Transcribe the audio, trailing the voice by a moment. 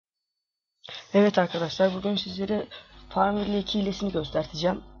Evet arkadaşlar, bugün sizlere Farmville 2 hilesini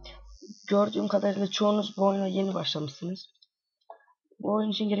göstereceğim. Gördüğüm kadarıyla çoğunuz bu oyuna yeni başlamışsınız. Bu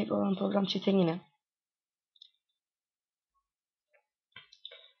oyun için gerekli olan program çetengine.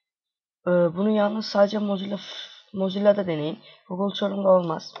 Bunu yalnız sadece Mozilla'da deneyin. Google Chrome'da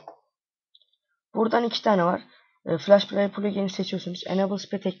olmaz. Buradan iki tane var. Flash Player plugin'i seçiyorsunuz. Enable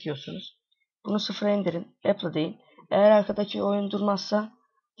Split ekliyorsunuz. Bunu sıfıra indirin. Apply deyin. Eğer arkadaki oyun durmazsa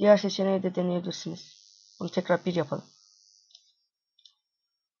diğer seçeneği de deneyebilirsiniz. Bunu tekrar bir yapalım.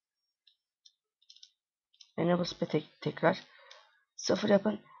 Enable Split tekrar. Sıfır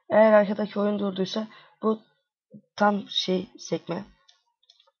yapın. Eğer arkadaki oyun durduysa bu tam sekme.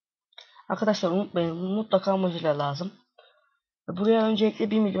 Arkadaşlar unutmayın, mutlaka Mozilla lazım. Buraya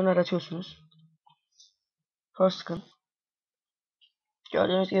öncelikle 1 milyon aratıyorsunuz. First skin.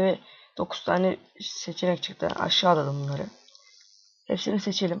 Gördüğünüz gibi 9 tane seçenek çıktı. Aşağı alalım bunları. Hepsini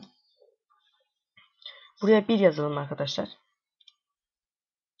seçelim. Buraya 1 yazalım arkadaşlar.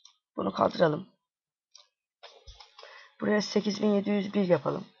 Bunu kaldıralım. Buraya 8701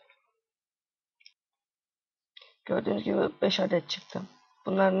 yapalım. Gördüğünüz gibi 5 adet çıktı.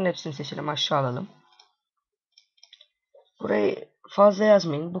 Bunların hepsini seçelim. Aşağı alalım. Burayı fazla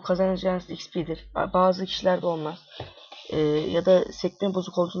yazmayın. Bu kazanacağınız XP'dir. Bazı kişilerde olmaz. Ya da sekme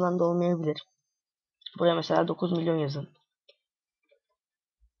bozuk olduğundan da olmayabilir. Buraya mesela 9 milyon yazın.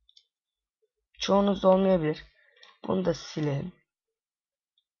 Çoğunuzda olmayabilir. Bunu da silelim.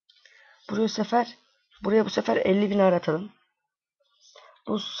 Buraya bu sefer 50.000 aratalım.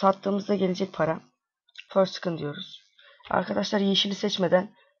 Bu sattığımızda gelecek para. First skin diyoruz. Arkadaşlar yeşili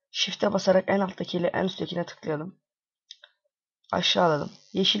seçmeden Shift'e basarak en alttaki ile en üsttekine tıklayalım. Aşağı alalım.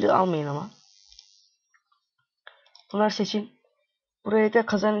 Yeşili almayın ama. Bunları seçin. Buraya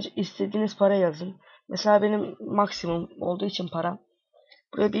da istediğiniz para yazın. Mesela benim maksimum olduğu için para.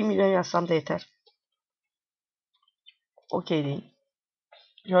 Buraya 1 milyon yazsam da yeter. Okey deyin.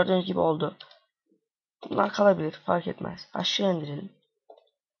 Gördüğünüz gibi oldu. Bunlar kalabilir. Fark etmez. Aşağı indirelim.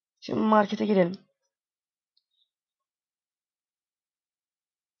 Şimdi markete girelim.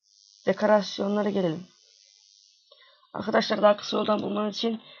 Dekorasyonlara gelelim. Arkadaşlar daha kısa yoldan bulmanız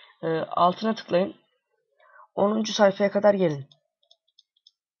için altına tıklayın. 10. sayfaya kadar gelin.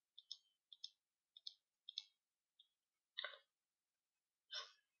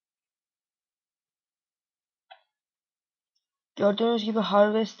 Gördüğünüz gibi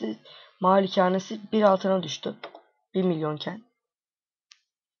Harvest malikanesi 1 altına düştü. 1 milyonken.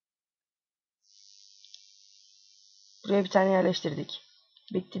 Buraya bir tane yerleştirdik.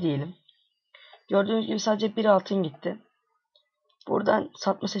 Bitti diyelim. Gördüğünüz gibi sadece 1 altın gitti. Buradan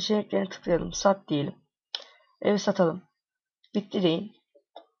satma seçeneklerine tıklayalım. Sat diyelim. Evi satalım. Bitti deyin.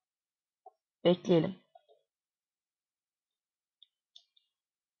 Bekleyelim.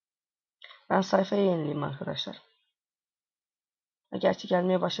 Ben sayfayı yenileyim arkadaşlar. Gerçi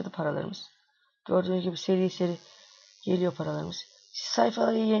gelmeye başladı paralarımız. Gördüğünüz gibi seri seri geliyor paralarımız. Siz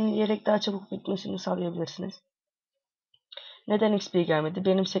sayfaları yenileyerek daha çabuk bitmesini sağlayabilirsiniz. Neden XP gelmedi?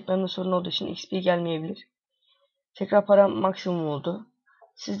 Benim sekmemde sorun olduğu için XP gelmeyebilir. Tekrar param maksimum oldu.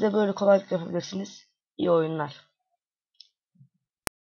 Siz de böyle kolaylıkla yapabilirsiniz. İyi oyunlar.